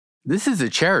This is a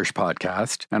Cherish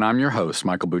podcast, and I'm your host,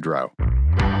 Michael Boudreau.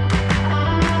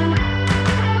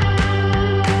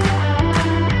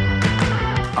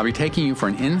 I'll be taking you for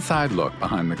an inside look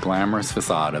behind the glamorous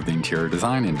facade of the interior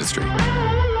design industry.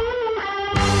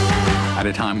 At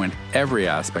a time when every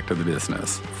aspect of the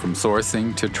business, from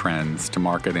sourcing to trends to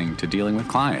marketing to dealing with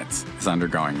clients, is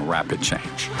undergoing rapid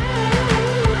change.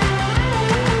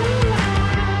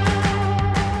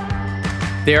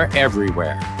 They're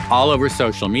everywhere, all over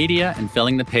social media and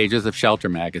filling the pages of shelter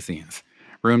magazines.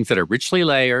 Rooms that are richly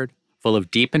layered, full of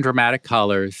deep and dramatic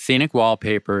colors, scenic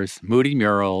wallpapers, moody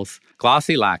murals,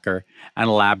 glossy lacquer, and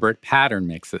elaborate pattern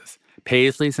mixes,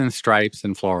 paisleys and stripes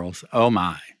and florals, oh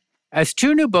my. As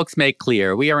two new books make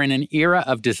clear, we are in an era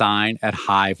of design at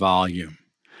high volume.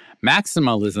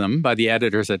 Maximalism, by the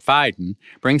editors at Phaidon,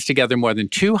 brings together more than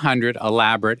 200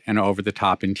 elaborate and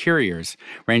over-the-top interiors,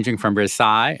 ranging from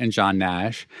Versailles and John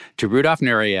Nash to Rudolf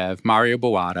Nureyev, Mario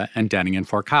Bawada, and Denning and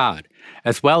Fourcade,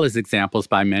 as well as examples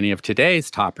by many of today's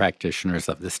top practitioners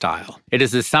of the style. It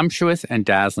is a sumptuous and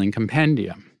dazzling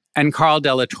compendium. And Carl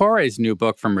Della Torre's new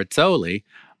book from Rizzoli,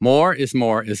 More is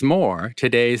More is More,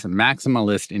 Today's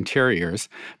Maximalist Interiors,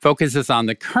 focuses on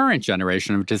the current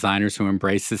generation of designers who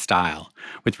embrace the style,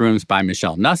 with rooms by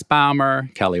Michelle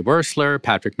Nussbaumer, Kelly Wearstler,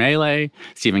 Patrick Melee,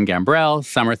 Stephen Gambrell,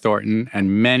 Summer Thornton,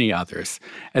 and many others,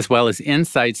 as well as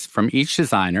insights from each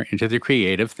designer into the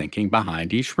creative thinking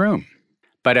behind each room.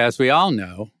 But as we all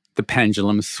know, the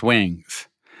pendulum swings.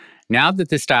 Now that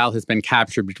the style has been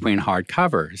captured between hard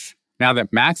covers, now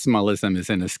that maximalism is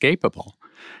inescapable,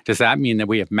 does that mean that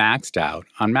we have maxed out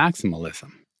on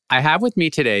maximalism? I have with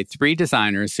me today three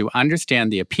designers who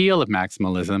understand the appeal of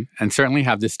maximalism and certainly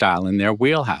have the style in their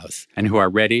wheelhouse and who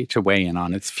are ready to weigh in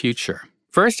on its future.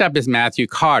 First up is Matthew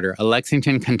Carter, a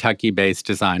Lexington, Kentucky-based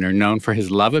designer known for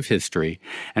his love of history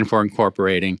and for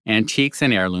incorporating antiques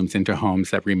and heirlooms into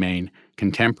homes that remain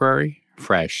contemporary,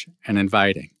 fresh, and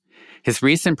inviting. His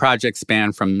recent projects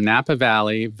span from Napa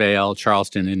Valley, Vail,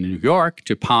 Charleston in New York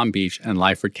to Palm Beach and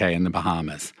Lyford Cay in the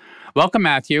Bahamas. Welcome,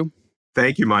 Matthew.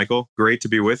 Thank you, Michael. Great to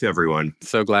be with everyone.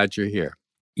 So glad you're here.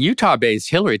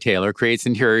 Utah-based Hillary Taylor creates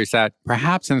interiors that,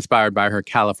 perhaps inspired by her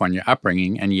California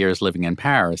upbringing and years living in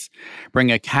Paris,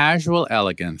 bring a casual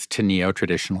elegance to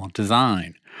neo-traditional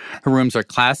design. Her rooms are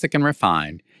classic and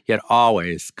refined, yet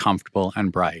always comfortable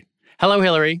and bright. Hello,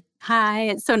 Hillary. Hi,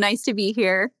 it's so nice to be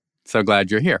here. So glad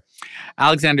you're here.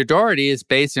 Alexander Doherty is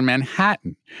based in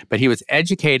Manhattan, but he was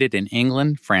educated in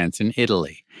England, France, and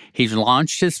Italy. He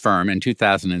launched his firm in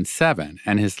 2007,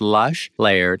 and his lush,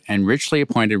 layered, and richly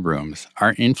appointed rooms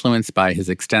are influenced by his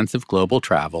extensive global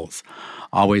travels,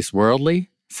 always worldly,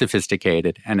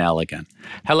 sophisticated, and elegant.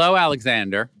 Hello,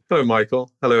 Alexander. Hello,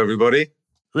 Michael. Hello, everybody.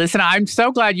 Listen, I'm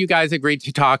so glad you guys agreed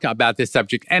to talk about this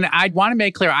subject. And I want to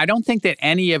make clear, I don't think that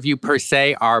any of you per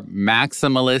se are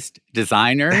maximalist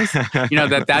designers.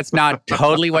 That's not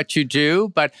totally what you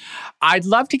do. But I'd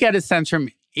love to get a sense from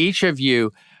each of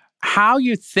you how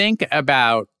you think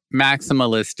about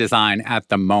maximalist design at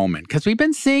the moment. Because we've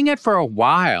been seeing it for a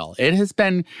while. It has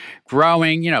been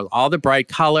growing, all the bright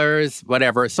colors,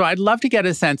 whatever. So I'd love to get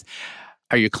a sense.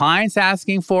 Are your clients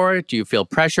asking for it? Do you feel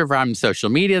pressure from social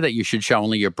media that you should show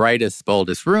only your brightest,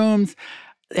 boldest rooms?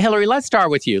 Hillary, let's start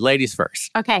with you. Ladies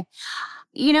first. Okay.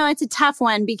 It's a tough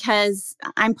one because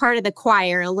I'm part of the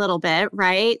choir a little bit,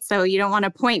 right? So you don't want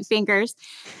to point fingers.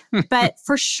 But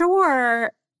for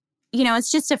sure,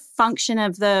 it's just a function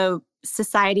of the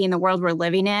society and the world we're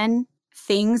living in.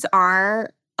 Things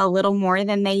are a little more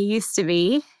than they used to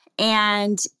be.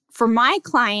 And for my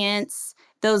clients,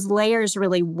 those layers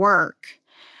really work.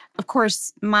 Of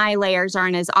course, my layers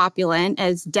aren't as opulent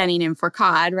as Denning and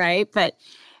Fourcade, right? But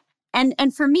and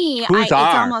for me, it's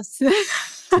almost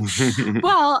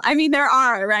well, there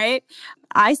are, right?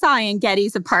 I saw Ann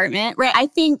Getty's apartment, right? I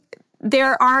think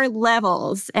there are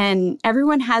levels, and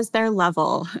everyone has their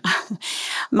level.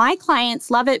 My clients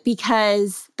love it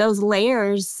because those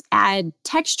layers add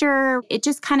texture. It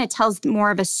just kind of tells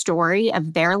more of a story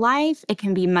of their life. It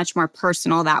can be much more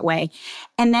personal that way.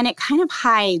 And then it kind of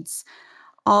hides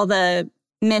all the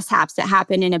mishaps that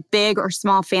happen in a big or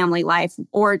small family life,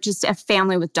 or just a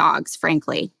family with dogs,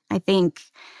 frankly. I think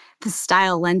the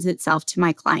style lends itself to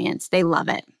my clients. They love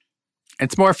it.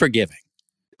 It's more forgiving.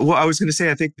 Well, I was going to say,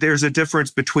 I think there's a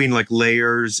difference between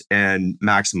layers and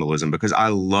maximalism, because I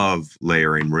love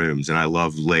layering rooms and I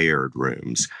love layered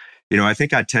rooms. I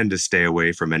think I tend to stay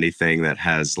away from anything that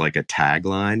has a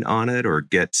tagline on it or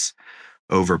gets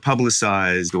over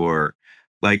publicized, or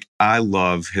I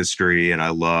love history and I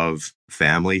love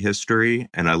family history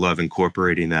and I love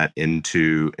incorporating that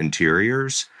into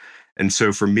interiors. And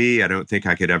so for me, I don't think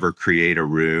I could ever create a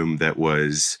room that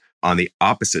was on the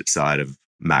opposite side of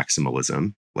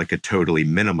maximalism, like a totally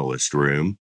minimalist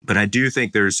room. But I do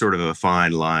think there's sort of a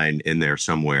fine line in there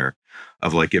somewhere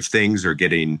of like, if things are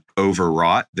getting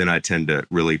overwrought, then I tend to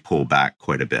really pull back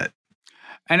quite a bit.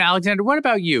 And Alexander, what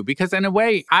about you? Because in a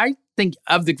way, I think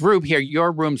of the group here,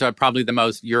 your rooms are probably the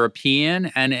most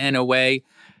European and in a way,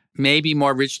 maybe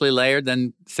more richly layered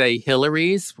than, say,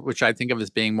 Hillary's, which I think of as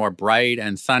being more bright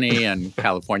and sunny and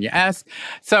California-esque.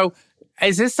 So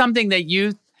is this something that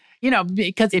you know,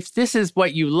 because if this is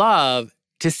what you love,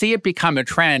 to see it become a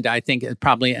trend, I think it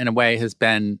probably in a way has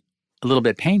been a little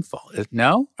bit painful.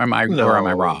 No? Or am I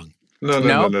wrong?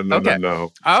 No. Okay,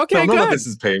 no. Okay, none good. of this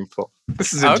is painful.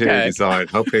 This is interior design.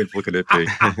 How painful can it be?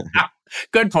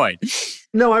 Good point.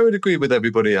 No, I would agree with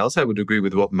everybody else. I would agree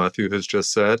with what Matthew has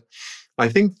just said. I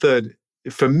think that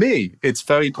for me, it's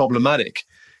very problematic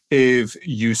if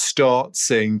you start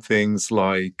saying things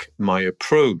like, my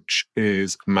approach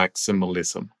is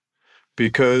maximalism,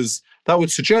 because that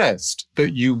would suggest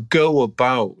that you go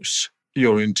about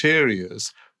your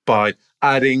interiors by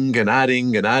adding and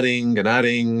adding and adding and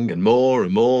adding and more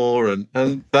and more.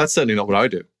 And that's certainly not what I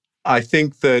do. I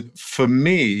think that for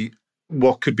me,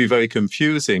 what could be very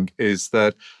confusing is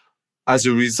that as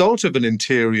a result of an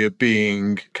interior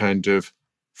being kind of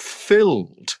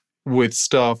filled with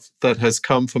stuff that has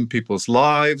come from people's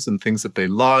lives and things that they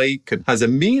like and has a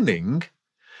meaning,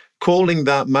 calling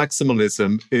that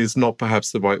maximalism is not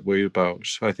perhaps the right way about.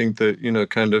 I think that, you know,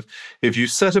 kind of, if you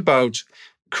set about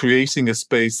creating a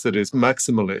space that is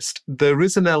maximalist, there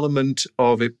is an element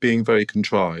of it being very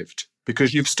contrived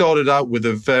because you've started out with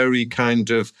a very kind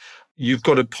of, you've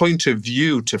got a point of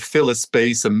view to fill a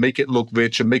space and make it look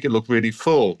rich and make it look really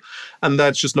full. And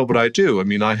that's just not what I do. I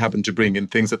mean, I happen to bring in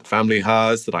things that the family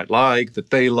has, that I like, that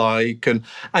they like. And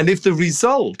if the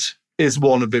result is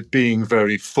one of it being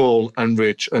very full and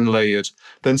rich and layered,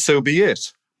 then so be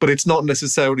it. But it's not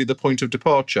necessarily the point of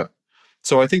departure.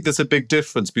 So I think there's a big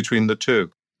difference between the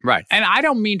two. Right. And I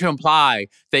don't mean to imply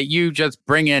that you just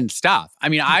bring in stuff. I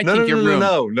mean, I think your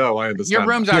rooms... No, I understand. Your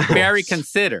rooms are very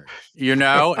considered, you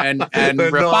know, and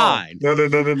refined. No,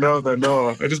 they're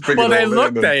not. I just bring it all in.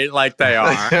 Well, they look like they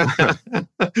are.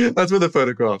 That's with the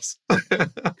photographs.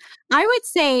 I would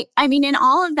say, I mean, in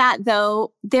all of that,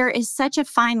 though, there is such a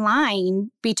fine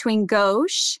line between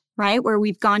gauche, right, where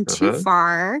we've gone too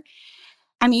far.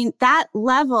 I mean, that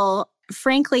level...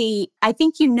 Frankly, I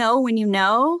think you know when you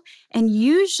know, and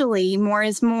usually more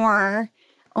is more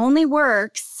only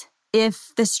works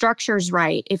if the structure's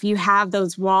right, if you have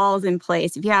those walls in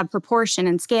place, if you have proportion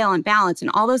and scale and balance and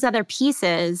all those other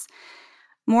pieces,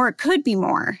 more could be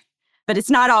more, but it's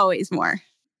not always more.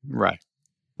 Right.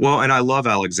 Well, and I love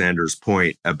Alexander's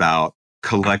point about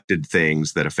collected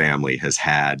things that a family has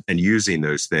had and using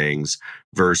those things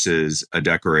versus a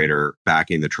decorator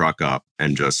backing the truck up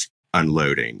and just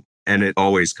unloading. And it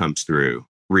always comes through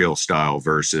real style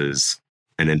versus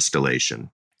an installation.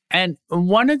 And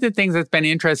one of the things that's been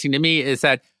interesting to me is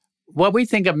that what we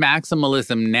think of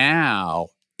maximalism now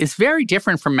is very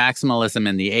different from maximalism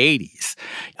in the 80s.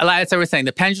 As I was saying,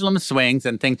 the pendulum swings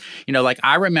and things, you know, like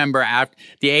I remember after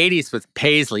the 80s with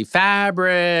paisley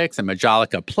fabrics and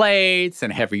Majolica plates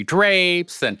and heavy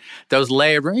drapes and those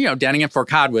layered, you know, Denning and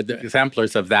Fourcade were the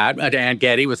exemplars of that. And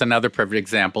Getty was another perfect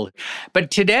example. But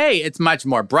today it's much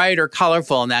more brighter,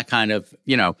 colorful, and that kind of,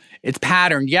 you know, it's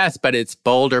patterned, yes, but it's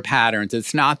bolder patterns.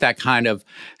 It's not that kind of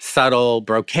subtle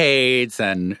brocades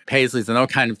and paisleys and those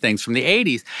kind of things from the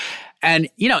 80s. And,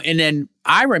 you know, and then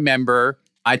I remember,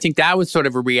 I think that was sort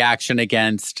of a reaction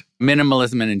against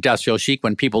minimalism and industrial chic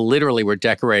when people literally were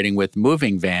decorating with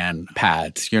moving van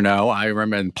pads, you know, I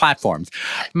remember in platforms.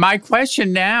 My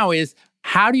question now is,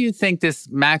 how do you think this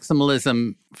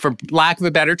maximalism, for lack of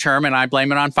a better term, and I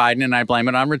blame it on Fiden and I blame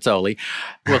it on Rizzoli,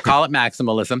 we'll call it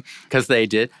maximalism because they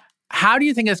did. How do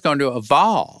you think it's going to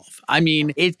evolve? I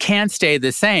mean, it can't stay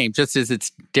the same, just as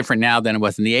it's different now than it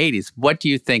was in the 80s. What do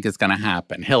you think is going to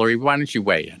happen? Hillary, why don't you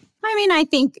weigh in? I mean, I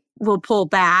think we'll pull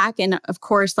back. And of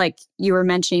course, like you were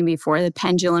mentioning before, the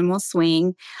pendulum will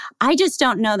swing. I just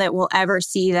don't know that we'll ever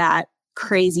see that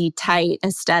crazy tight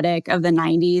aesthetic of the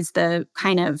 90s, the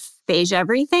kind of beige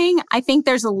everything. I think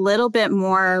there's a little bit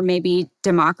more maybe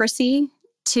democracy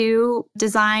to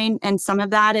design. And some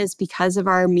of that is because of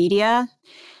our media.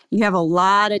 You have a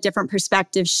lot of different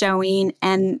perspectives showing,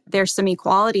 and there's some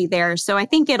equality there. So I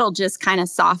think it'll just kind of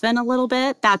soften a little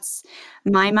bit. That's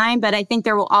my mind. But I think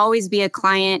there will always be a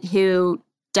client who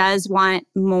does want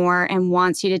more and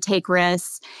wants you to take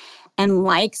risks and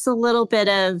likes a little bit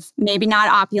of maybe not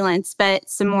opulence, but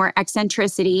some more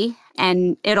eccentricity.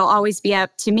 And it'll always be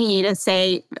up to me to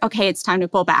say, okay, it's time to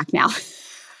pull back now.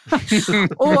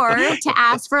 or to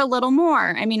ask for a little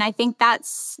more. I mean, I think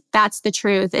that's the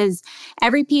truth is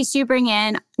every piece you bring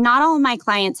in, not all of my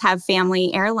clients have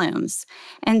family heirlooms.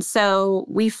 And so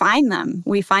we find them.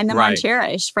 We find them on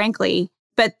Cherish, frankly.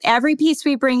 But every piece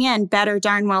we bring in better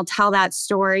darn well tell that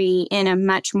story in a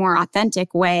much more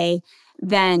authentic way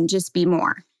than just be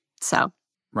more. So.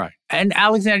 Right. And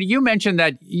Alexander, you mentioned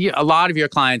that a lot of your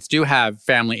clients do have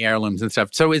family heirlooms and stuff.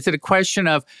 So is it a question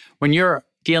of when you're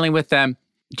dealing with them,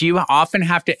 do you often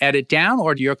have to edit down,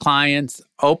 or do your clients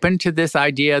open to this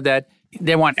idea that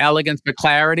they want elegance but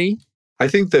clarity? I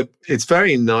think that it's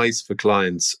very nice for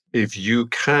clients if you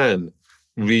can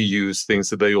reuse things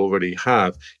that they already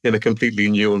have in a completely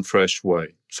new and fresh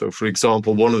way. So, for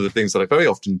example, one of the things that I very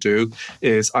often do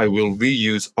is I will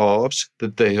reuse art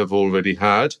that they have already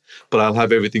had, but I'll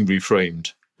have everything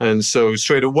reframed. And so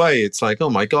straight away, it's like, oh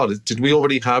my God, did we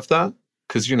already have that?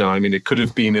 Because, it could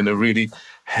have been in a really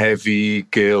heavy,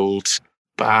 gilt,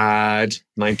 bad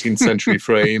 19th century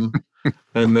frame.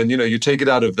 And then, you take it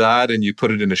out of that and you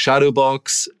put it in a shadow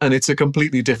box and it's a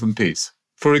completely different piece,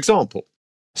 for example.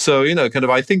 So,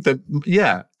 I think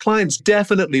that, clients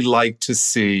definitely like to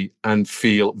see and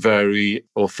feel very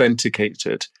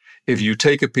authenticated if you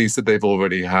take a piece that they've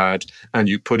already had and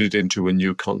you put it into a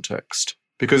new context.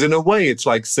 Because in a way, it's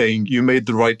like saying you made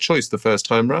the right choice the first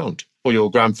time round, or your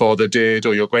grandfather did,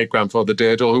 or your great-grandfather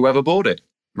did, or whoever bought it.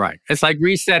 Right. It's like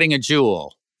resetting a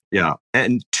jewel. Yeah.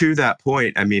 And to that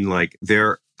point,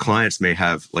 their clients may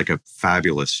have like a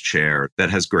fabulous chair that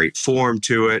has great form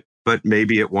to it, but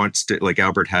maybe it wants to, like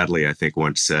Albert Hadley, I think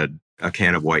once said, a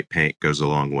can of white paint goes a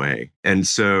long way. And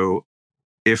so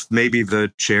if maybe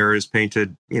the chair is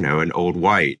painted, an old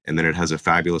white, and then it has a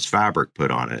fabulous fabric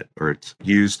put on it, or it's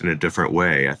used in a different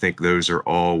way, I think those are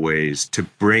all ways to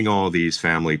bring all these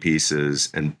family pieces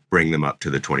and bring them up to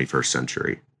the 21st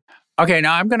century. Okay,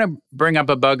 now I'm going to bring up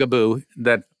a bugaboo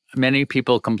that many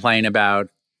people complain about,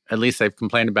 at least they've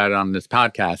complained about it on this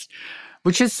podcast,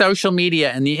 which is social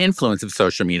media and the influence of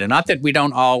social media. Not that we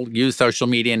don't all use social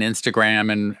media and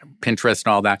Instagram and Pinterest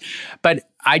and all that, but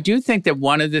I do think that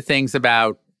one of the things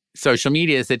about social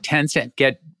media is it tends to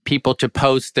get people to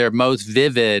post their most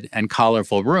vivid and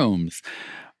colorful rooms,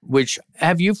 which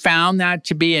have you found that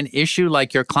to be an issue?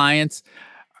 Like your clients,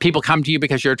 people come to you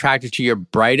because you're attracted to your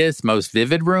brightest, most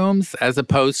vivid rooms as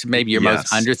opposed to maybe your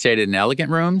most understated and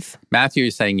elegant rooms? Matthew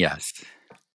is saying yes.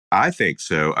 I think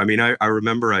so. I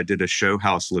remember I did a show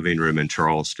house living room in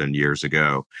Charleston years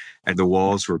ago, and the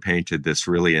walls were painted this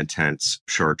really intense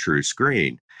chartreuse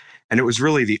green. And it was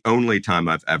really the only time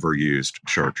I've ever used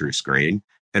chartreuse green.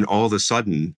 And all of a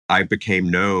sudden, I became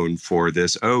known for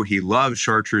this, he loves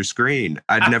chartreuse green.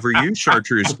 I'd never used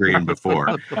chartreuse green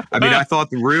before. I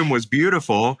thought the room was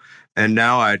beautiful. And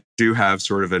now I do have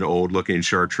sort of an old looking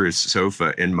chartreuse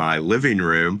sofa in my living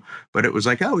room. But it was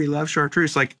like, he loves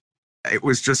chartreuse. Like, it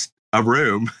was just a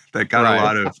room that got a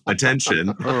lot of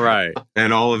attention. Right.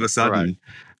 And all of a sudden,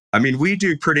 we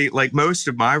do pretty, like most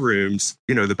of my rooms,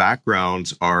 the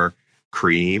backgrounds are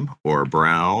cream or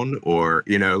brown or,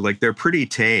 they're pretty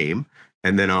tame.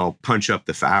 And then I'll punch up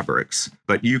the fabrics.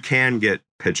 But you can get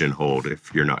pigeonholed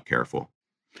if you're not careful.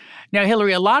 Now,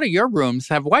 Hillary, a lot of your rooms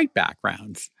have white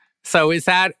backgrounds. So is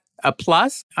that a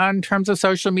plus in terms of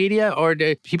social media, or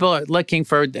do people are looking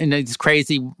for these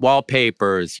crazy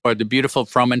wallpapers or the beautiful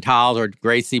Fromental or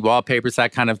Gracie wallpapers,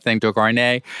 that kind of thing, de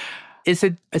Gournay? Is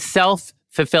it a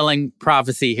self-fulfilling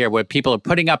prophecy here where people are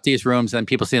putting up these rooms and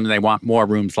people see them and they want more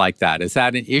rooms like that? Is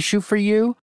that an issue for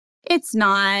you? It's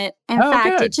not. In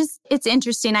fact, it's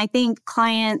interesting. I think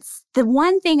clients, the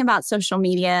one thing about social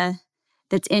media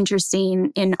that's interesting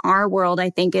in our world, I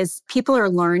think, is people are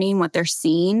learning what they're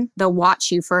seeing. They'll watch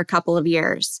you for a couple of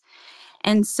years.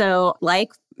 And so,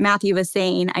 like Matthew was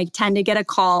saying, I tend to get a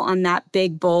call on that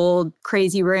big, bold,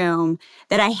 crazy room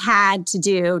that I had to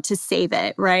do to save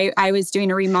it, right? I was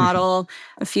doing a remodel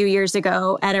a few years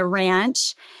ago at a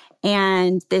ranch,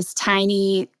 and this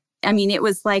tiny, it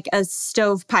was like a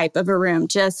stovepipe of a room,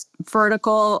 just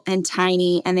vertical and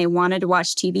tiny, and they wanted to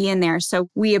watch TV in there. So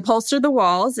we upholstered the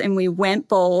walls and we went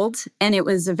bold, and it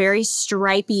was a very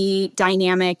stripy,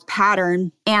 dynamic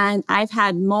pattern. And I've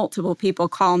had multiple people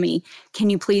call me,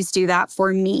 can you please do that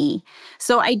for me?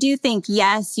 So I do think,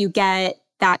 yes, you get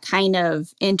that kind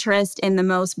of interest in the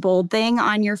most bold thing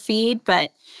on your feed,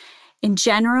 but in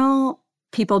general,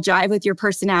 people jive with your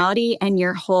personality and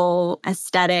your whole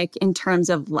aesthetic in terms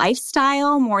of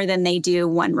lifestyle more than they do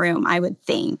one room, I would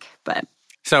think. But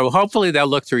so hopefully they'll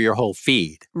look through your whole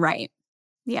feed. Right.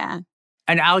 Yeah.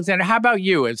 And Alexander, how about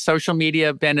you? Has social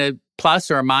media been a plus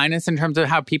or a minus in terms of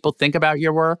how people think about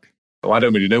your work? I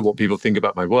don't really know what people think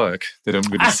about my work. They don't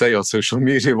really say on social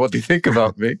media what they think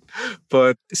about me.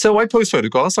 But so I post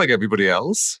photographs like everybody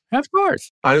else. Of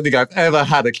course. I don't think I've ever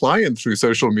had a client through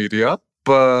social media,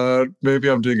 but maybe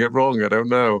I'm doing it wrong. I don't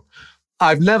know.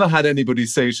 I've never had anybody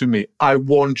say to me, I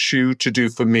want you to do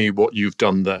for me what you've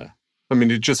done there. I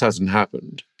mean, it just hasn't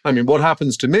happened. I mean, what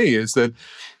happens to me is that,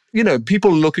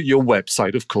 people look at your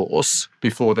website, of course,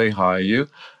 before they hire you.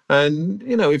 And,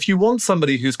 if you want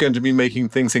somebody who's going to be making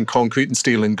things in concrete and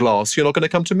steel and glass, you're not going to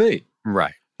come to me.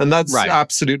 Right. And that's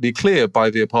absolutely clear by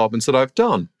the apartments that I've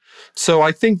done. So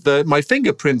I think that my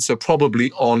fingerprints are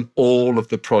probably on all of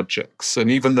the projects. And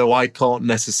even though I can't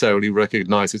necessarily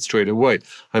recognize it straight away,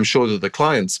 I'm sure that the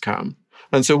clients can.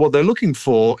 And so what they're looking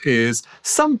for is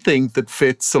something that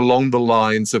fits along the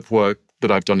lines of work that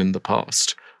I've done in the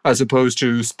past, as opposed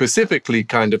to specifically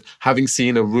kind of having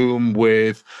seen a room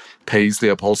with paisley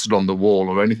upholstered on the wall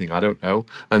or anything, I don't know,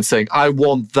 and saying, I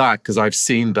want that because I've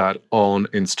seen that on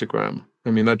Instagram.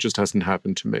 I mean, that just hasn't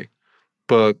happened to me.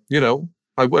 But,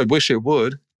 I wish it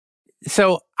would.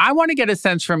 So I want to get a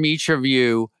sense from each of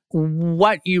you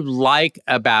what you like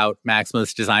about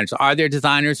maximalist designers. Are there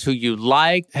designers who you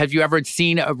like? Have you ever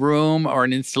seen a room or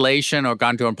an installation or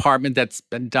gone to an apartment that's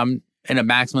been done in a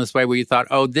maximalist way where you thought,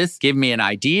 oh, this gave me an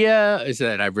idea? Is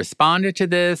that I've responded to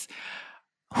this?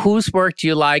 Whose work do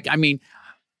you like? I mean,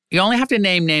 you only have to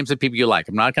name names of people you like.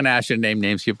 I'm not going to ask you to name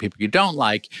names of people you don't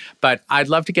like, but I'd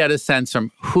love to get a sense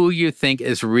from who you think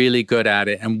is really good at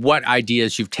it and what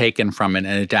ideas you've taken from it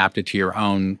and adapted to your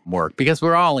own work, because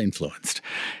we're all influenced.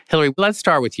 Hillary, let's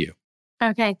start with you.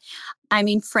 Okay. I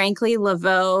mean, frankly,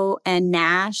 Laveau and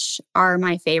Nash are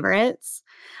my favorites.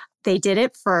 They did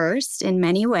it first in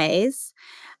many ways.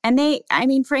 And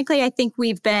frankly, I think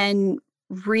we've been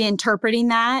reinterpreting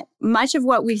that. Much of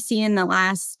what we see in the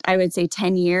last, I would say,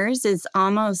 10 years is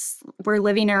almost, we're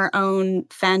living our own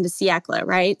fin de siècle,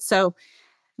 right? So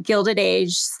Gilded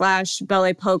Age / Belle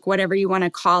Epoque, whatever you want to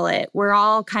call it, we're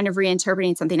all kind of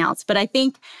reinterpreting something else. But I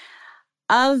think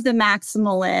of the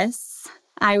maximalists,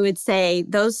 I would say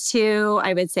those two.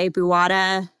 I would say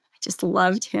Buwata. I just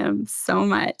loved him so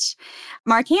much.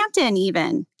 Mark Hampton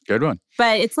even. Good one.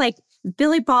 But it's like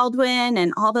Billy Baldwin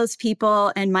and all those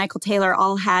people and Michael Taylor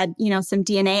all had, some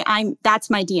DNA. That's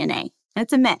my DNA.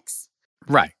 It's a mix.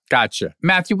 Right. Gotcha.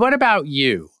 Matthew, what about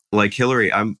you? Like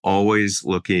Hillary, I'm always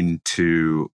looking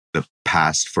to the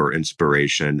past for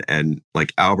inspiration, and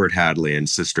like Albert Hadley and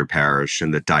Sister Parish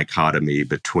and the dichotomy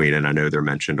between, and I know they're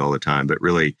mentioned all the time, but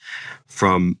really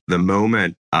from the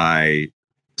moment I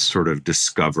sort of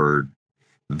discovered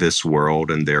this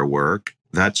world and their work,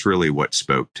 that's really what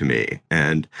spoke to me.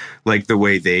 And like the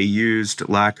way they used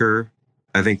lacquer,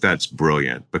 I think that's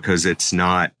brilliant, because it's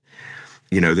not,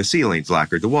 the ceiling's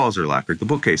lacquered, the walls are lacquered, the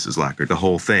bookcase is lacquered, the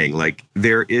whole thing. Like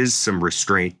there is some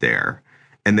restraint there.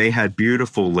 And they had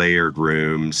beautiful layered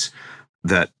rooms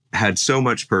that had so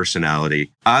much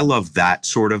personality. I love that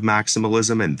sort of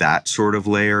maximalism and that sort of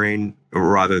layering,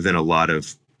 rather than a lot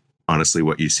of, honestly,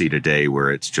 what you see today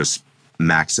where it's just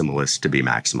maximalist to be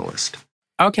maximalist.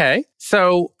 Okay.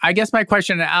 So I guess my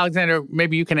question, Alexander,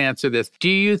 maybe you can answer this. Do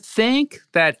you think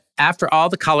that after all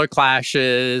the color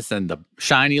clashes and the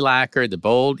shiny lacquer, the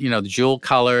bold, the jewel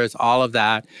colors, all of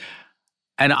that,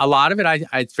 and a lot of it,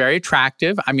 it's very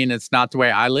attractive. I mean, it's not the way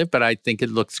I live, but I think it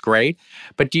looks great.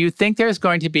 But do you think there's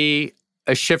going to be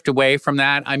a shift away from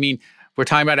that? I mean, we're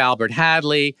talking about Albert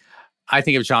Hadley. I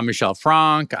think of Jean-Michel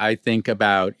Franck. I think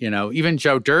about, even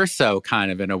Joe D'Urso kind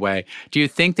of in a way. Do you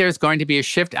think there's going to be a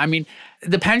shift? I mean,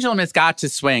 the pendulum has got to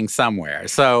swing somewhere.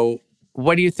 So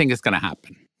what do you think is going to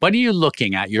happen? What are you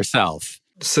looking at yourself?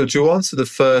 So to answer the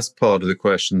first part of the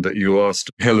question that you asked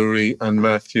Hillary and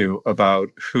Matthew about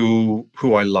who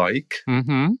I like.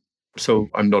 Mm-hmm. So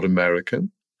I'm not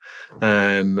American,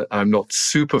 and I'm not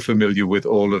super familiar with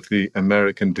all of the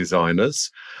American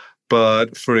designers.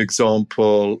 But for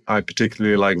example, I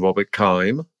particularly like Robert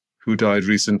Keim, who died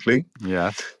recently.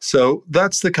 Yeah. So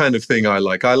that's the kind of thing I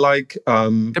like. I like,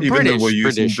 even though we're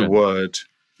using the word,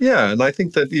 and I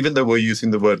think that even though we're using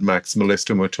the word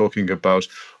maximalist and we're talking about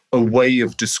a way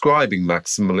of describing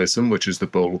maximalism, which is the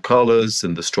bold colors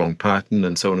and the strong pattern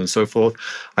and so on and so forth,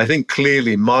 I think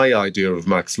clearly my idea of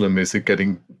maximalism is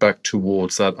getting back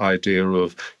towards that idea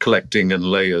of collecting and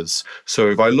layers. So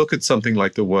if I look at something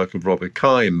like the work of Robert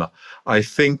Keim, I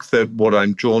think that what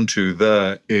I'm drawn to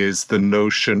there is the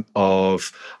notion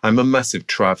of, I'm a massive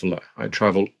traveler. I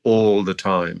travel all the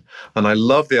time. And I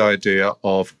love the idea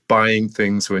of buying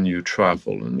things when you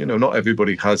travel. And, not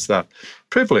everybody has that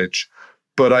privilege.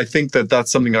 But I think that that's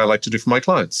something I like to do for my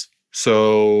clients.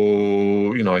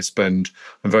 So, I'm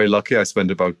very lucky. I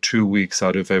spend about 2 weeks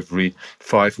out of every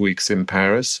 5 weeks in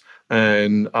Paris.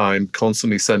 and I'm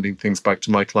constantly sending things back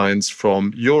to my clients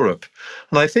from Europe.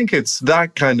 And I think it's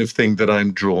that kind of thing that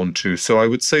I'm drawn to. So I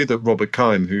would say that Robert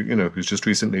Keim, who's just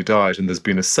recently died, and there's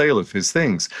been a sale of his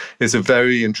things, is a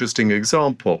very interesting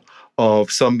example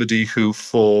of somebody who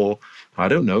for,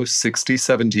 60,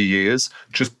 70 years,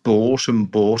 just bought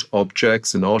and bought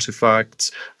objects and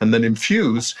artifacts and then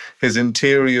infused his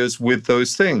interiors with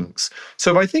those things.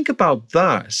 So if I think about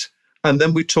that, and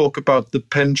then we talk about the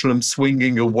pendulum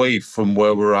swinging away from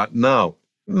where we're at now,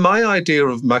 my idea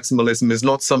of maximalism is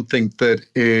not something that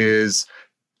is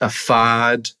a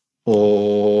fad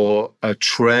or a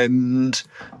trend.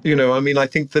 I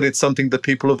think that it's something that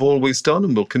people have always done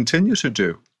and will continue to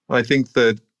do. I think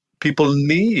that people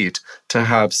need to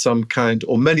have some kind,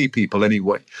 or many people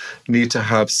anyway, need to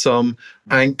have some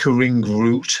anchoring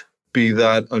root, be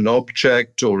that an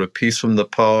object or a piece from the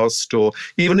past, or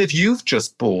even if you've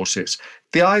just bought it.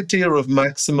 The idea of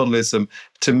maximalism,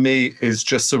 to me, is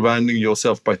just surrounding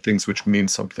yourself by things which mean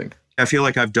something. I feel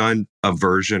like I've done a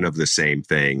version of the same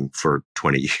thing for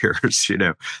 20 years,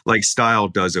 like style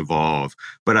does evolve.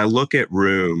 But I look at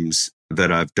rooms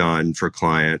that I've done for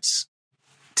clients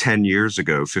 10 years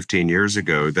ago, 15 years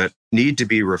ago, that need to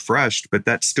be refreshed, but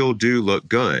that still do look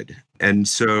good. And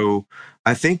so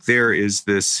I think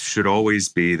should always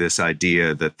be this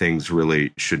idea that things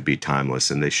really should be timeless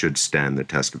and they should stand the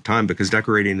test of time, because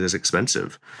decorating is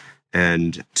expensive.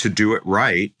 And to do it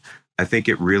right, I think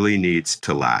it really needs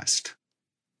to last.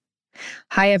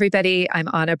 Hi, everybody. I'm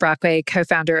Anna Brockway,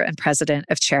 co-founder and president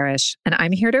of Cherish, and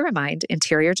I'm here to remind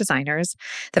interior designers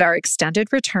that our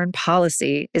extended return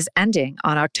policy is ending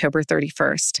on October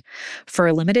 31st. For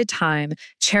a limited time,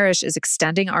 Cherish is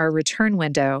extending our return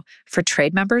window for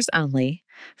trade members only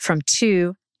from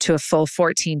 2 to a full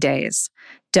 14 days.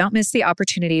 Don't miss the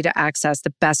opportunity to access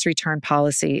the best return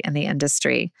policy in the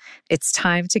industry. It's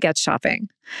time to get shopping.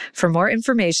 For more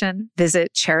information,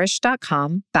 visit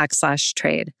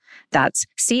cherish.com/trade. That's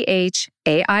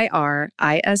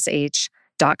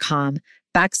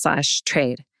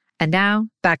CHAIRISH.com/trade. And now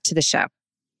back to the show.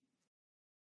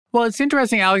 Well, it's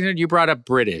interesting, Alexander, you brought up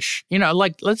British.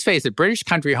 Let's face it, British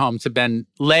country homes have been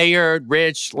layered,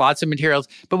 rich, lots of materials,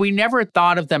 but we never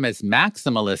thought of them as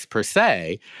maximalist per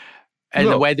se, in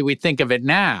the way that we think of it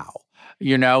now.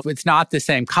 It's not the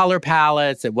same color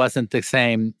palettes, it wasn't the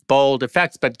same bold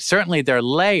effects, but certainly they're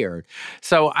layered.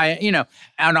 So and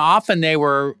often they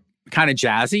were kind of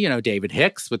jazzy, David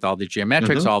Hicks with all the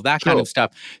geometrics, all that kind of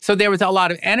stuff. So there was a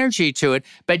lot of energy to it,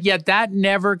 but yet that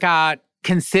never got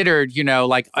considered,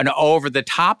 like an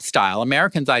over-the-top style.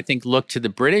 Americans, I think, look to the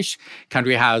British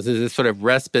country houses as sort of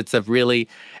respites of really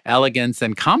elegance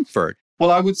and comfort.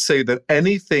 Well, I would say that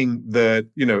anything that,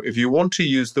 if you want to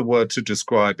use the word to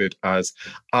describe it as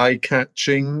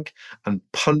eye-catching and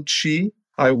punchy,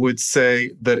 I would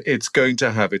say that it's going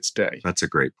to have its day. That's a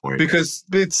great point. Because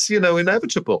it's,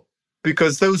 inevitable.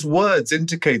 Because those words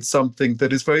indicate something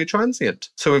that is very transient.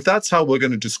 So if that's how we're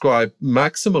going to describe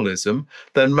maximalism,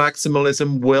 then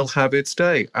maximalism will have its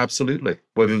day. Absolutely.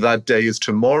 Whether that day is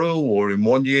tomorrow or in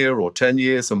 1 year or 10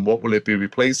 years, and what will it be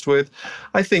replaced with?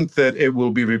 I think that it will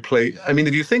be replaced. I mean,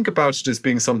 if you think about it as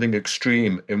being something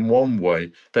extreme in one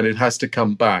way, then it has to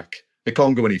come back. It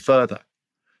can't go any further.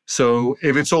 So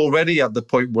if it's already at the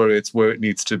point where it's where it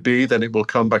needs to be, then it will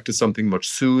come back to something much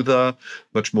soother,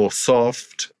 much more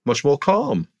soft, much more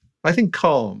calm. I think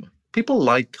calm. People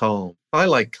like calm. I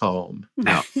like calm.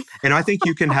 Yeah. And I think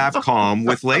you can have calm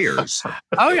with layers.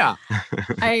 Oh, yeah.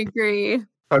 I agree.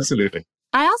 Absolutely.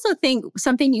 I also think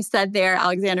something you said there,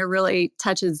 Alexander, really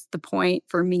touches the point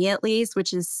for me at least,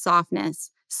 which is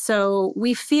softness. So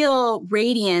we feel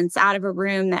radiance out of a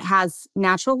room that has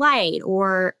natural light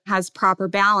or has proper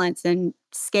balance and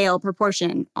scale,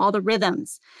 proportion, all the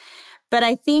rhythms. But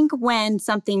I think when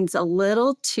something's a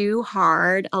little too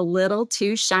hard, a little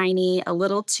too shiny, a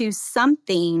little too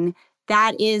something,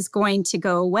 that is going to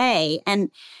go away.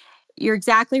 And you're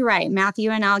exactly right,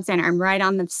 Matthew and Alexander, I'm right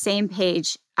on the same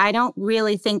page. I don't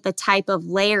really think the type of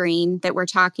layering that we're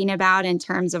talking about in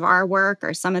terms of our work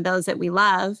or some of those that we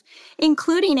love,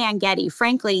 including Ann Getty,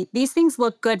 frankly, these things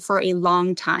look good for a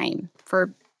long time,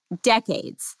 for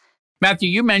decades. Matthew,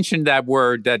 you mentioned that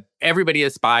word that everybody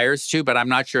aspires to, but I'm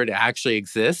not sure it actually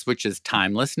exists, which is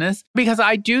timelessness. Because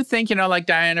I do think, like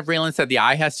Diana Vreeland said, the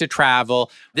eye has to travel.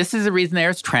 This is the reason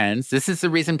there's trends. This is the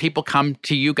reason people come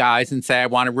to you guys and say, I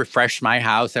want to refresh my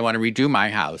house. I want to redo my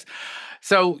house.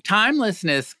 So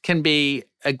timelessness can be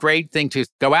a great thing to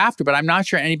go after, but I'm not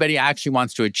sure anybody actually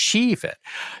wants to achieve it.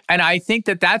 And I think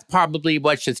that that's probably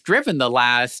what's just driven the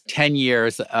last 10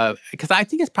 years, because I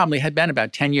think it's probably had been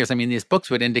about 10 years. I mean, these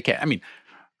books would indicate,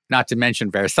 not to mention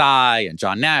Versailles and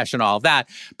John Nash and all of that.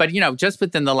 But, just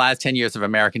within the last 10 years of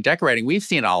American decorating, we've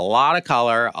seen a lot of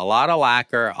color, a lot of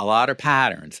lacquer, a lot of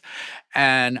patterns.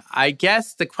 And I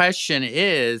guess the question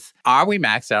is, are we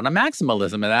maxed out on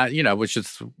maximalism? And that, which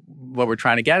is what we're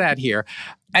trying to get at here.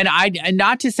 And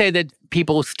not to say that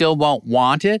people still won't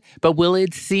want it, but will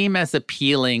it seem as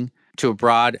appealing to a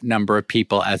broad number of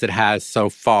people as it has so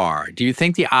far? Do you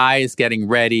think the eye is getting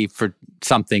ready for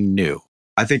something new?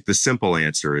 I think the simple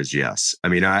answer is yes. I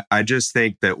mean, I just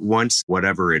think that once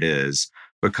whatever it is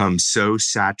becomes so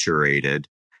saturated,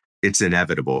 it's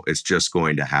inevitable. It's just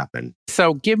going to happen.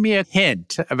 So give me a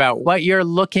hint about what you're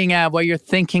looking at, what you're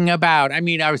thinking about. I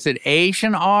mean, I was at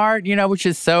Asian art, which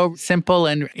is so simple,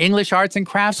 and English arts and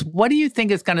crafts. What do you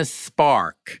think is going to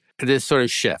spark this sort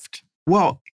of shift?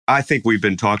 Well, I think we've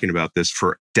been talking about this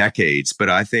for decades, but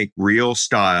I think real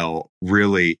style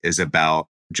really is about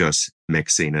just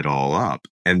mixing it all up.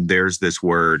 And there's this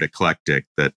word eclectic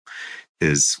that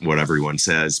is what everyone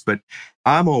says. But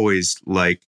I'm always,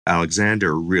 like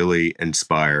Alexander, really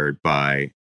inspired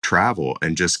by travel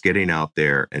and just getting out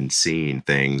there and seeing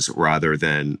things rather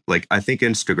than, I think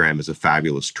Instagram is a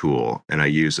fabulous tool and I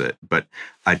use it, but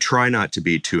I try not to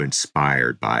be too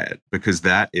inspired by it, because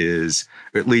that is,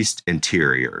 at least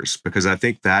interiors, because I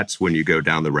think that's when you go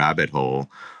down the rabbit hole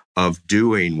of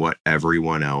doing what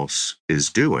everyone else is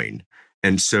doing.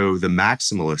 And so the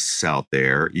maximalists out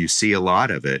there, you see a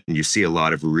lot of it, and you see a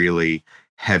lot of really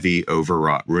heavy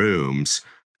overwrought rooms.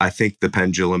 I think the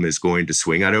pendulum is going to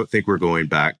swing. I don't think we're going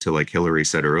back to, like Hillary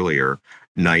said earlier,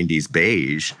 90s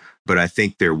beige, but I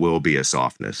think there will be a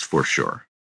softness for sure.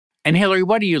 And Hillary,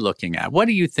 what are you looking at? What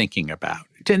are you thinking about?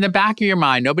 In the back of your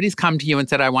mind, nobody's come to you and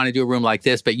said, I want to do a room like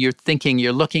this, but you're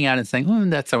looking at it and saying,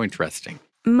 that's so interesting.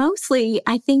 Mostly,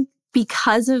 I think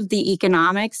because of the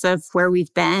economics of where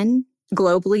we've been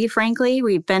globally, frankly,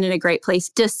 we've been in a great place.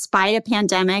 Despite a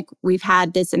pandemic, we've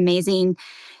had this amazing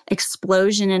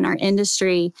explosion in our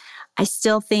industry. I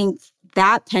still think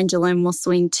that pendulum will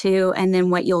swing too. And then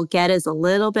what you'll get is a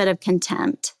little bit of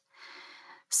contempt.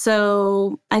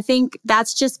 So I think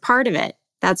that's just part of it.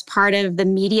 That's part of the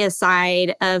media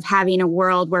side of having a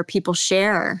world where people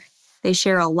share. They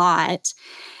share a lot.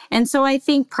 And so I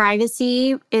think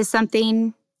privacy is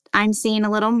something I'm seeing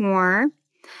a little more.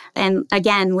 And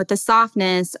again, with the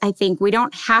softness, I think we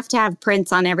don't have to have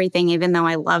prints on everything, even though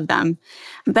I love them.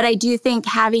 But I do think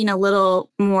having a little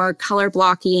more color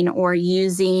blocking or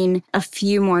using a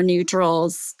few more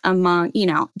neutrals among,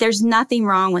 there's nothing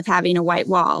wrong with having a white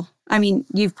wall. I mean,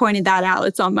 you've pointed that out.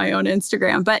 It's on my own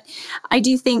Instagram. But I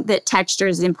do think that texture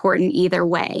is important either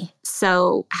way.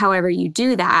 So however you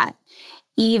do that,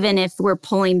 even if we're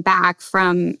pulling back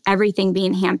from everything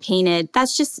being hand painted,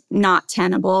 that's just not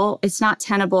tenable. It's not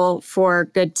tenable for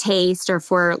good taste or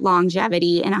for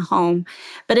longevity in a home.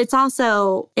 But it's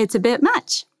a bit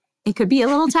much. It could be a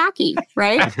little tacky,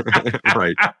 right?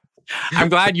 Right. I'm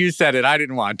glad you said it. I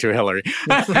didn't want to, Hillary.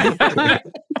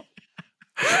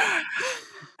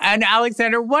 And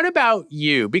Alexander, what about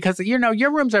you? Because,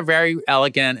 your rooms are very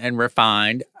elegant and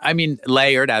refined. I mean,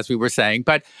 layered, as we were saying.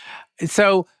 But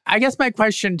so I guess my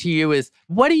question to you is,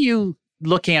 what are you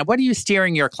looking at? What are you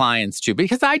steering your clients to?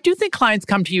 Because I do think clients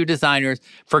come to you, designers,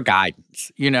 for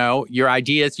guidance. Your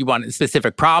ideas, you want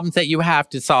specific problems that you have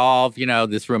to solve.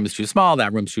 This room is too small,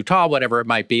 that room's too tall, whatever it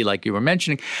might be, like you were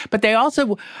mentioning. But they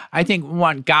also, I think,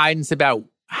 want guidance about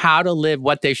how to live,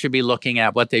 what they should be looking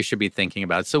at, what they should be thinking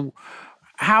about. So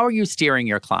how are you steering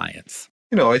your clients?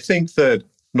 I think that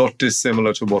not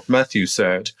dissimilar to what Matthew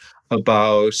said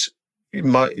about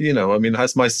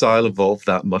has my style evolved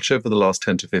that much over the last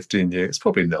 10 to 15 years?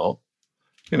 Probably not.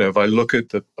 If I look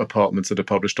at the apartments that are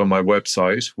published on my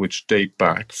website, which date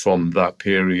back from that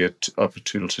period up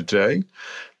until today,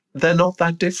 they're not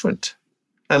that different.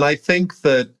 And I think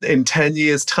that in 10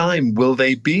 years' time, will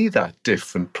they be that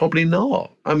different? Probably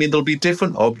not. I mean, there'll be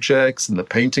different objects and the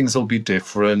paintings will be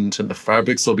different and the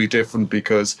fabrics will be different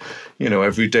because,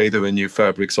 every day there are new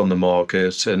fabrics on the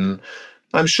market. And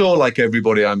I'm sure, like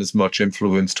everybody, I'm as much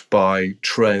influenced by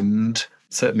trend,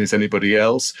 certainly as anybody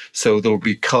else. So there'll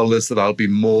be colors that I'll be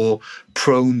more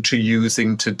prone to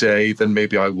using today than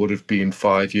maybe I would have been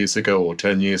 5 years ago or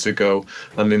 10 years ago.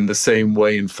 And in the same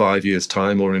way, in 5 years'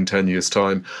 time or in 10 years'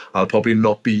 time, I'll probably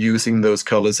not be using those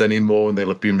colors anymore and they'll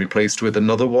have been replaced with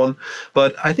another one.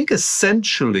 But I think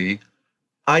essentially,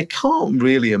 I can't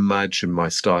really imagine my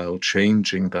style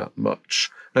changing that much.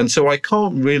 And so I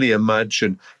can't really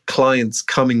imagine clients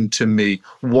coming to me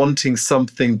wanting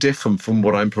something different from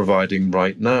what I'm providing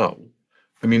right now.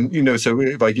 I mean, so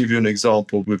if I give you an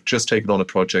example, we've just taken on a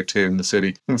project here in the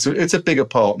city. And so it's a big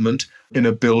apartment in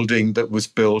a building that was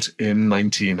built in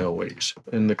 1908.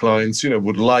 And the clients,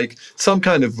 would like some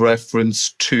kind of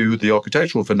reference to the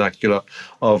architectural vernacular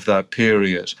of that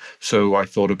period. So I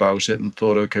thought about it and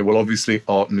thought, okay, well, obviously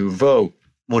Art Nouveau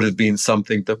would have been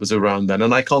something that was around then.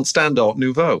 And I can't stand Art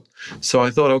Nouveau. So I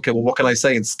thought, okay, well, what can I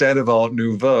say instead of Art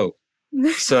Nouveau?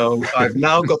 So I've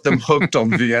now got them hooked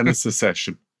on Vienna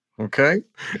Secession. Okay?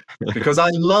 Because I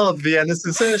love Vienna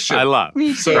Secession. I love.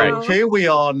 Me So too. here we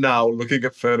are now looking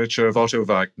at furniture of Otto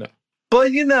Wagner.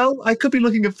 But, I could be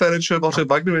looking at furniture of Otto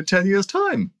Wagner in 10 years'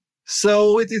 time.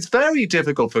 So it's very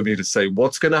difficult for me to say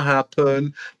what's going to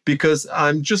happen because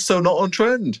I'm just so not on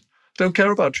trend. Don't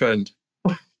care about trend.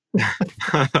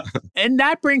 And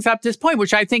that brings up this point,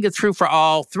 which I think is true for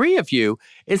all three of you.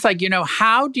 It's like,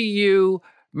 how do you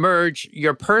merge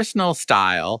your personal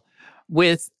style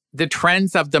with the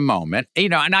trends of the moment?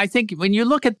 And I think when you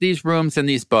look at these rooms and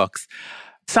these books,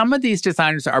 some of these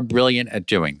designers are brilliant at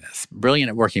doing this, brilliant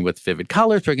at working with vivid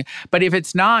colors. But if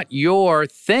it's not your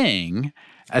thing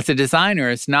as a designer,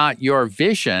 it's not your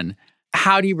vision,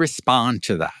 how do you respond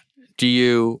to that? Do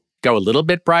you go a little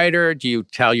bit brighter? Do you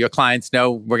tell your clients,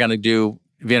 no, we're going to do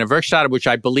Vienna Werkstatt, which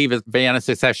I believe is Vienna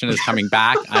Secession is coming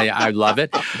back. I love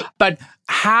it. But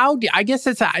I guess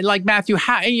it's like Matthew,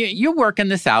 how you work in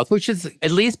the South, which is at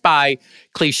least by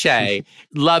cliche,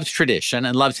 loves tradition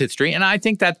and loves history. And I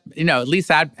think that, at least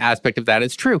that aspect of that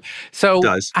is true. So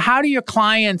how do your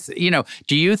clients,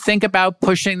 do you think about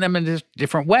pushing them in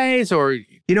different ways or?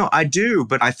 I do,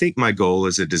 but I think my goal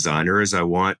as a designer is I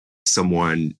want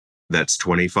someone that's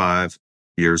 25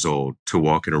 years old to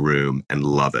walk in a room and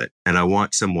love it. And I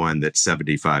want someone that's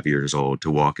 75 years old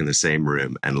to walk in the same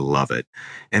room and love it.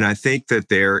 And I think that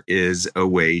there is a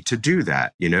way to do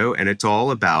that, and it's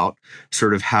all about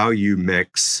sort of how you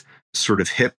mix sort of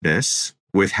hipness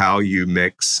with how you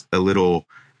mix a little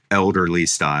elderly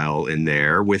style in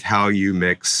there, with how you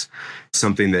mix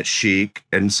something that's chic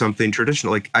and something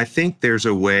traditional. Like, I think there's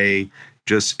a way,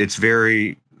 it's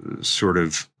very sort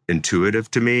of intuitive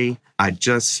to me. I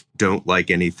just don't like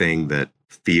anything that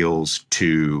feels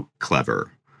too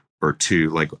clever or too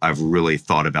like I've really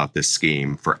thought about this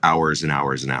scheme for hours and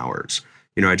hours and hours.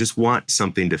 I just want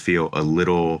something to feel a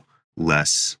little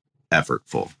less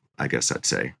effortful, I guess I'd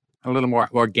say. A little more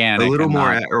organic. A little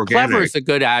more organic. Clever is a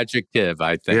good adjective,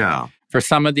 I think. Yeah. For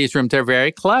some of these rooms, they're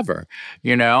very clever.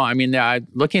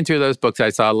 Looking through those books, I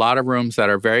saw a lot of rooms that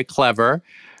are very clever.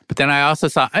 But then I also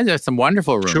saw there's some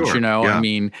wonderful rooms,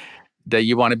 Sure, that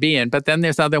you want to be in. But then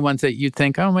there's other ones that you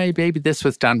think, oh, maybe this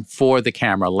was done for the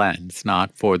camera lens,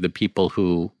 not for the people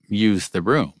who use the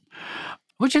room.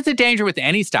 Which is a danger with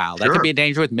any style. That could be a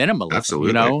danger with minimalism.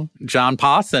 Absolutely. John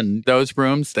Pawson, those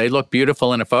rooms, they look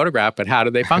beautiful in a photograph, but how do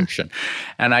they function?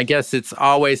 And I guess it's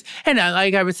always, and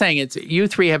like I was saying, you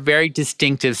three have very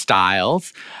distinctive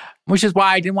styles. Which is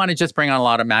why I didn't want to just bring on a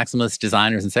lot of maximalist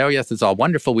designers and say, oh, yes, it's all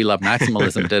wonderful. We love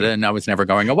maximalism, and now it's never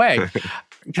going away.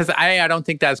 Because I don't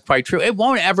think that's quite true. It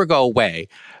won't ever go away,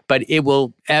 but it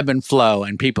will ebb and flow.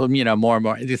 And people, more and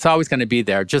more, it's always going to be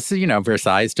there. Just,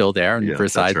 Versailles is still there. And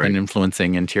Versailles has been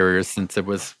influencing interiors since it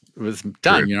was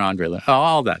done, True. Andre,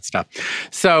 all that stuff.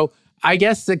 So I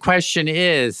guess the question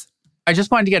is, I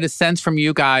just wanted to get a sense from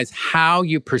you guys how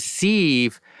you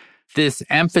perceive this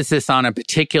emphasis on a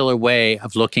particular way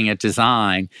of looking at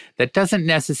design that doesn't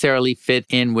necessarily fit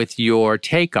in with your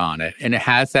take on it. And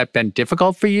has that been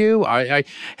difficult for you?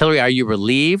 Hillary, are you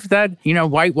relieved that,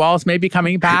 white walls may be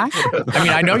coming back?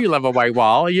 I know you love a white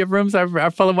wall. Your rooms are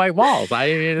full of white walls.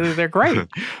 They're great.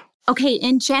 Okay,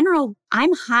 in general,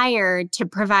 I'm hired to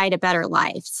provide a better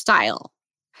lifestyle,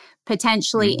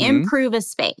 potentially improve a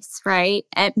space, right?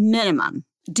 At minimum.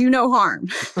 Do no harm.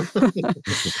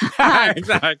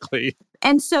 Exactly.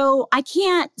 And so I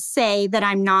can't say that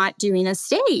I'm not doing a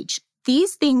stage.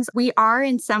 These things, we are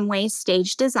in some ways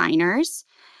stage designers.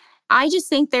 I just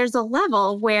think there's a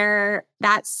level where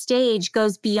that stage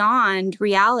goes beyond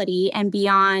reality and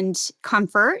beyond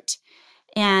comfort.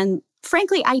 And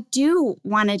frankly, I do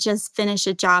want to just finish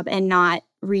a job and not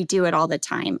redo it all the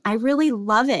time. I really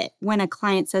love it when a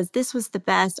client says, this was the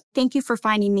best. Thank you for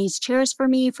finding these chairs for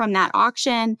me from that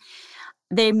auction.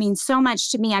 They mean so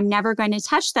much to me. I'm never going to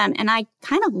touch them. And I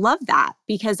kind of love that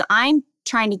because I'm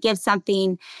trying to give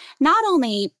something not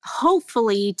only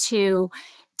hopefully to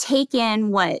take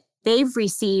in what they've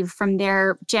received from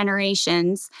their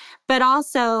generations, but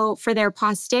also for their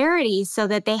posterity so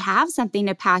that they have something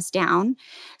to pass down.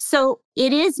 So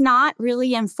it is not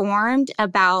really informed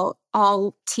about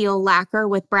all teal lacquer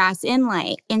with brass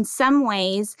inlay. In some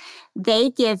ways,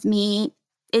 they give me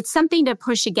it's something to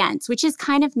push against, which is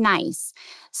kind of nice.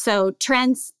 So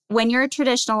trends, when you're a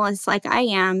traditionalist like I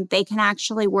am, they can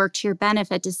actually work to your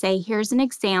benefit to say, here's an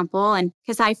example. And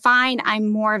because I find I'm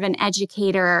more of an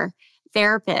educator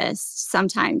therapist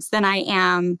sometimes than I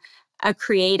am a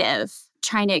creative,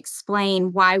 trying to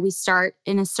explain why we start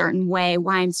in a certain way,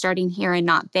 why I'm starting here and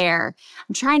not there.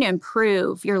 I'm trying to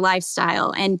improve your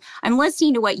lifestyle and I'm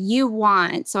listening to what you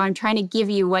want. So I'm trying to give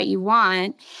you what you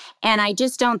want. And I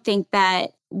just don't think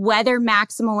that whether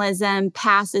maximalism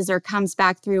passes or comes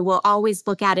back through, we'll always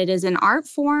look at it as an art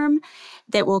form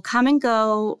that will come and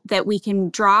go, that we can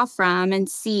draw from and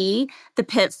see the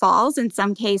pitfalls in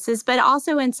some cases, but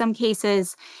also in some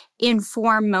cases,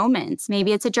 inform moments.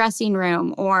 Maybe it's a dressing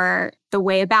room or the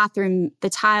way a bathroom, the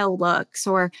tile looks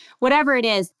or whatever it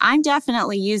is. I'm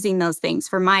definitely using those things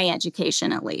for my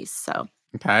education at least. So.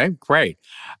 Okay, great.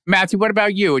 Matthew, what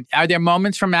about you? Are there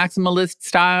moments from maximalist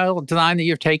style design that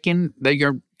you've taken that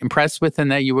you're impressed with and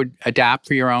that you would adapt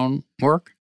for your own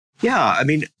work? Yeah, I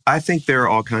mean, I think there are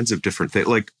all kinds of different things.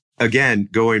 Like, again,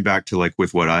 going back to like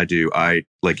with what I do, I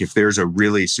like if there's a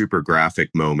really super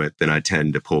graphic moment, then I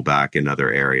tend to pull back in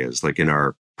other areas. Like in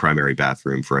our primary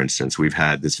bathroom, for instance, we've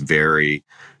had this very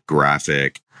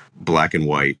graphic black and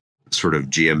white sort of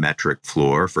geometric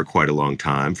floor for quite a long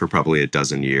time, for probably a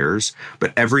dozen years.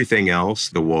 But everything else,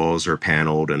 the walls are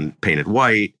paneled and painted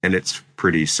white, and it's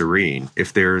pretty serene.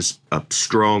 If there's a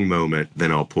strong moment,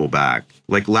 then I'll pull back.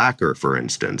 Like lacquer, for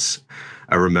instance.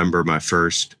 I remember my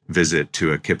first visit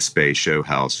to a Kip Space show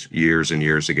house years and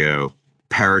years ago.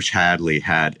 Parrish Hadley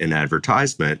had an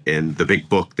advertisement in the big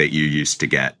book that you used to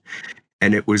get.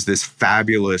 And it was this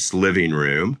fabulous living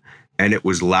room. And it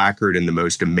was lacquered in the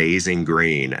most amazing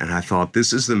green. And I thought,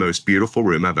 this is the most beautiful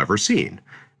room I've ever seen.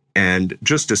 And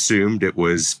just assumed it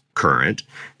was current.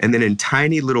 And then in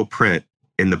tiny little print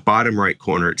in the bottom right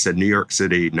corner, it said New York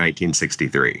City,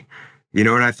 1963. You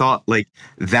know, and I thought like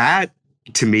that,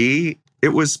 to me, it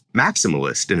was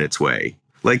maximalist in its way.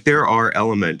 Like there are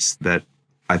elements that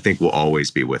I think will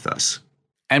always be with us.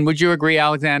 And would you agree,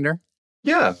 Alexander?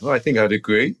 Yeah, I think I'd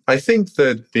agree. I think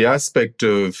that the aspect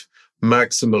of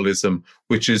maximalism,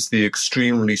 which is the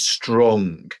extremely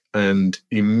strong and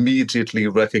immediately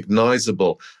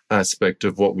recognizable aspect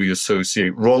of what we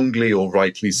associate wrongly or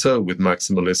rightly so with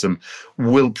maximalism,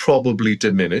 will probably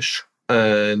diminish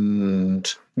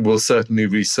and will certainly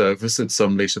resurface at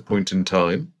some later point in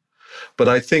time. But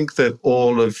I think that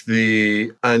all of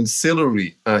the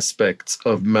ancillary aspects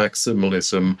of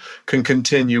maximalism can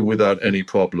continue without any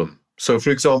problem. So,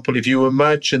 for example, if you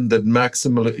imagine that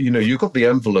you've got the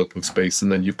envelope of space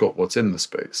and then you've got what's in the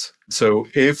space. So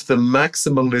if the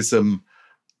maximalism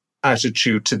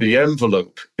attitude to the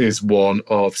envelope is one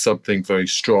of something very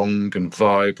strong and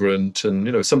vibrant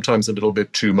and, sometimes a little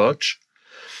bit too much,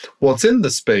 what's in the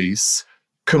space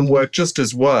can work just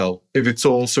as well if it's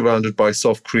all surrounded by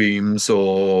soft creams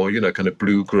or, kind of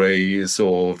blue grays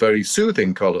or very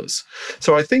soothing colors.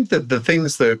 So I think that the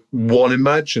things that one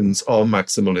imagines are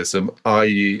maximalism,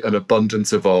 i.e. an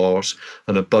abundance of art,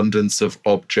 an abundance of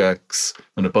objects,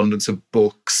 an abundance of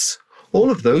books,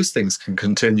 all of those things can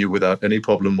continue without any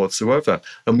problem whatsoever.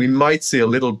 And we might see a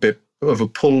little bit of a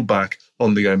pullback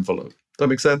on the envelope. Does that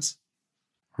make sense?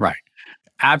 Right.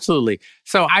 Absolutely.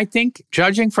 So I think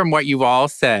judging from what you've all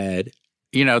said,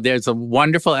 there's a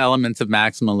wonderful elements of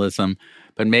maximalism,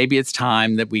 but maybe it's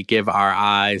time that we give our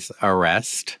eyes a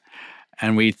rest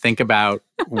and we think about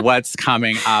what's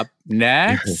coming up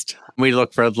next. We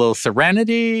look for a little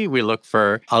serenity. We look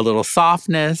for a little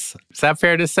softness. Is that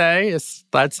fair to say? Is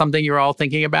that something you're all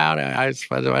thinking about? I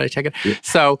take it. Yeah.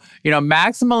 So,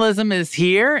 maximalism is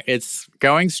here. It's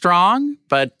going strong,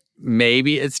 but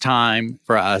maybe it's time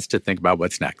for us to think about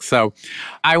what's next. So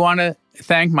I want to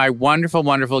thank my wonderful,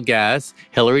 wonderful guests,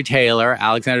 Hillary Taylor,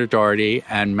 Alexander Doherty,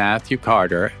 and Matthew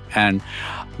Carter. And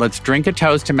let's drink a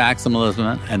toast to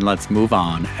maximalism and let's move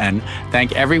on. And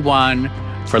thank everyone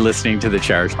for listening to the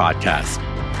Cherish podcast.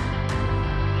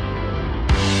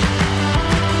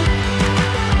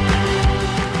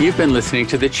 You've been listening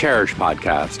to the Cherish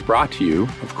podcast, brought to you,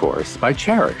 of course, by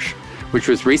Cherish, which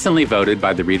was recently voted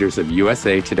by the readers of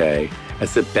USA Today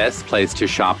as the best place to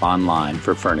shop online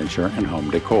for furniture and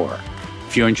home decor.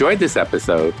 If you enjoyed this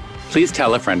episode, please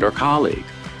tell a friend or colleague.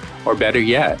 Or better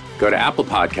yet, go to Apple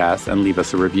Podcasts and leave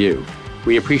us a review.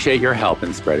 We appreciate your help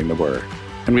in spreading the word.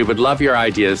 And we would love your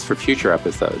ideas for future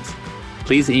episodes.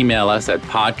 Please email us at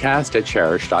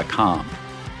podcast@cherish.com.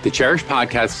 The Cherish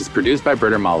podcast is produced by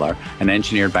Britta Muller and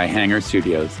engineered by Hanger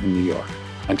Studios in New York.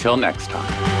 Until next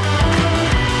time.